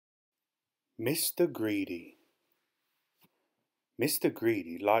Mr. Greedy. Mr.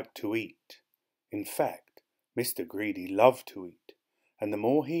 Greedy liked to eat. In fact, Mr. Greedy loved to eat, and the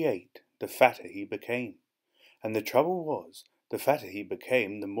more he ate, the fatter he became. And the trouble was, the fatter he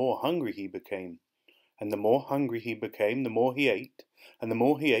became, the more hungry he became. And the more hungry he became, the more he ate, and the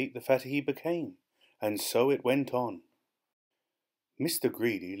more he ate, the fatter he became. And so it went on. Mr.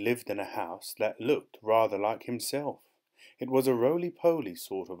 Greedy lived in a house that looked rather like himself. It was a roly-poly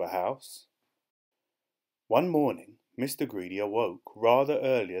sort of a house. One morning, Mr. Greedy awoke rather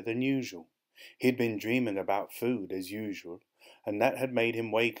earlier than usual. He'd been dreaming about food as usual, and that had made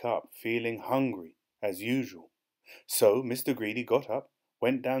him wake up feeling hungry as usual. So Mr. Greedy got up,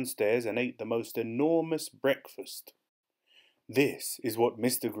 went downstairs and ate the most enormous breakfast. This is what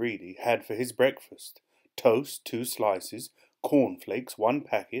Mr. Greedy had for his breakfast: toast 2 slices, cornflakes 1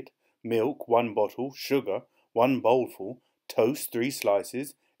 packet, milk 1 bottle, sugar 1 bowlful, toast 3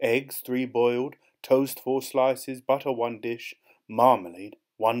 slices, eggs 3 boiled, toast 4 slices, butter 1 dish, marmalade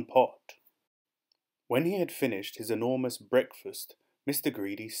 1 pot. When he had finished his enormous breakfast, Mr.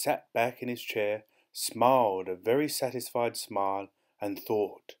 Greedy sat back in his chair, smiled a very satisfied smile, and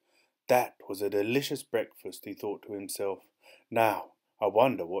thought, "That was a delicious breakfast," he thought to himself. "Now, I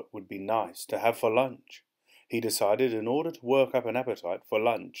wonder what would be nice to have for lunch." He decided in order to work up an appetite for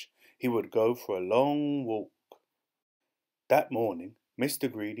lunch, he would go for a long walk. That morning,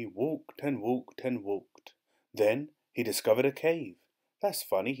 Mr. Greedy walked and walked and walked. Then he discovered a cave. "That's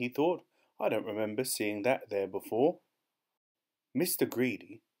funny," he thought. "I don't remember seeing that there before." Mr.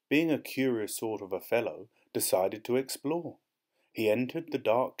 Greedy, being a curious sort of a fellow, decided to explore. He entered the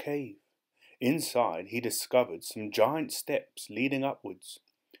dark cave. Inside he discovered some giant steps leading upwards.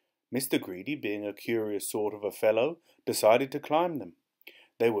 Mr. Greedy, being a curious sort of a fellow, decided to climb them.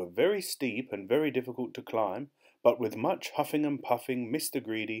 They were very steep and very difficult to climb, but with much huffing and puffing, Mr.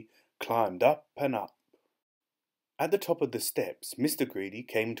 Greedy climbed up and up. At the top of the steps, Mr. Greedy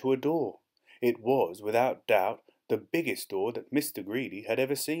came to a door. It was, without doubt, the biggest door that Mr. Greedy had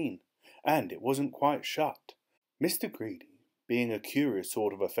ever seen, and it wasn't quite shut. Mr. Greedy, being a curious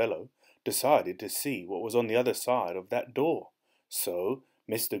sort of a fellow, decided to see what was on the other side of that door. So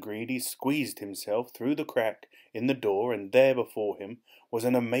Mr. Greedy squeezed himself through the crack in the door, and there before him was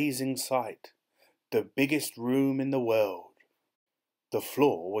an amazing sight: the biggest room in the world. The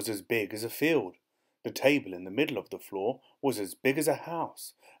floor was as big as a field. The table in the middle of the floor was as big as a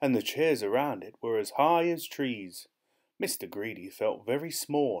house, and the chairs around it were as high as trees. Mr. Greedy felt very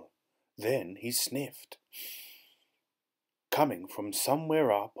small. Then he sniffed. Coming from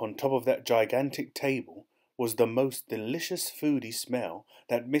somewhere up on top of that gigantic table was the most delicious foody smell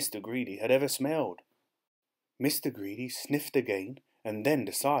that Mr. Greedy had ever smelled. Mr. Greedy sniffed again, and then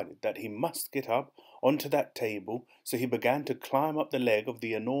decided that he must get up onto that table, so he began to climb up the leg of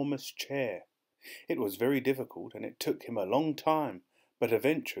the enormous chair. It was very difficult, and it took him a long time, but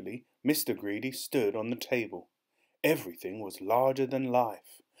eventually Mr. Greedy stood on the table. Everything was larger than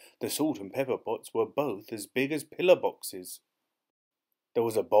life. The salt and pepper pots were both as big as pillar boxes. There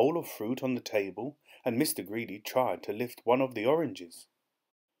was a bowl of fruit on the table, and Mr. Greedy tried to lift one of the oranges.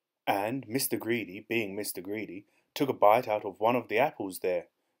 And Mr. Greedy, being Mr. Greedy, took a bite out of one of the apples there.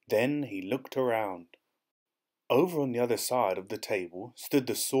 Then he looked around. Over on the other side of the table stood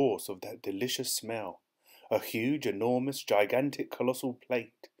the source of that delicious smell: a huge, enormous, gigantic, colossal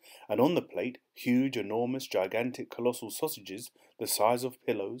plate, and on the plate huge, enormous, gigantic, colossal sausages the size of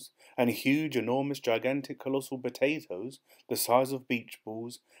pillows, and huge, enormous, gigantic, colossal potatoes the size of beach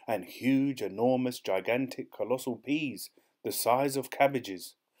balls, and huge, enormous, gigantic, colossal peas the size of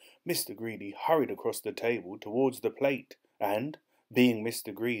cabbages. Mr. Greedy hurried across the table towards the plate, and, being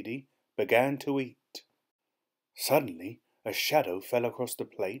Mr. Greedy, began to eat. Suddenly a shadow fell across the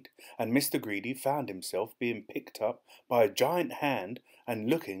plate, and Mr. Greedy found himself being picked up by a giant hand and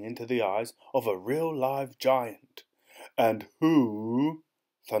looking into the eyes of a real live giant. "And who,"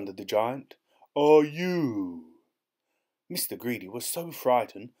 thundered the giant, "are you?" Mr. Greedy was so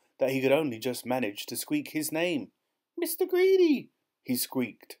frightened that he could only just manage to squeak his name. "Mr. Greedy," he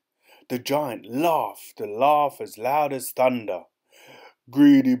squeaked. The giant laughed a laugh as loud as thunder.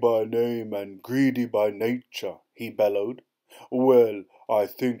 "Greedy by name and greedy by nature," he bellowed. "Well, I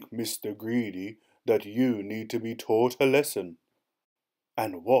think, Mr. Greedy, that you need to be taught a lesson."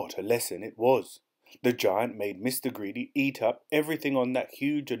 And what a lesson it was! The giant made Mr. Greedy eat up everything on that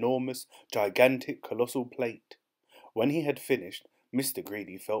huge, enormous, gigantic, colossal plate. When he had finished, Mr.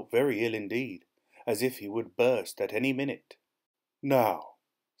 Greedy felt very ill indeed, as if he would burst at any minute. "Now,"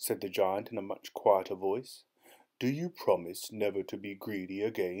 said the giant in a much quieter voice, "do you promise never to be greedy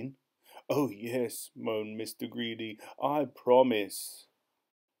again?" "Oh, yes," moaned Mr. Greedy, "I promise."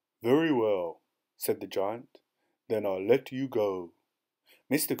 "Very well," said the giant. "Then I'll let you go."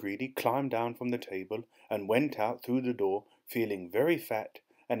 Mr. Greedy climbed down from the table and went out through the door feeling very fat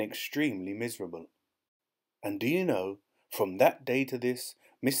and extremely miserable. And do you know, from that day to this,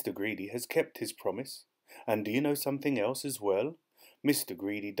 Mr. Greedy has kept his promise. And do you know something else as well? Mr.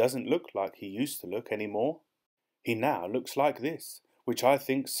 Greedy doesn't look like he used to look any more. He now looks like this, which I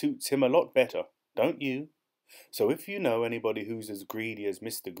think suits him a lot better, don't you? So if you know anybody who's as greedy as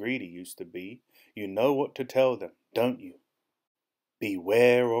Mr. Greedy used to be, you know what to tell them, don't you?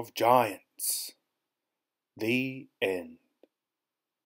 Beware of giants. The end.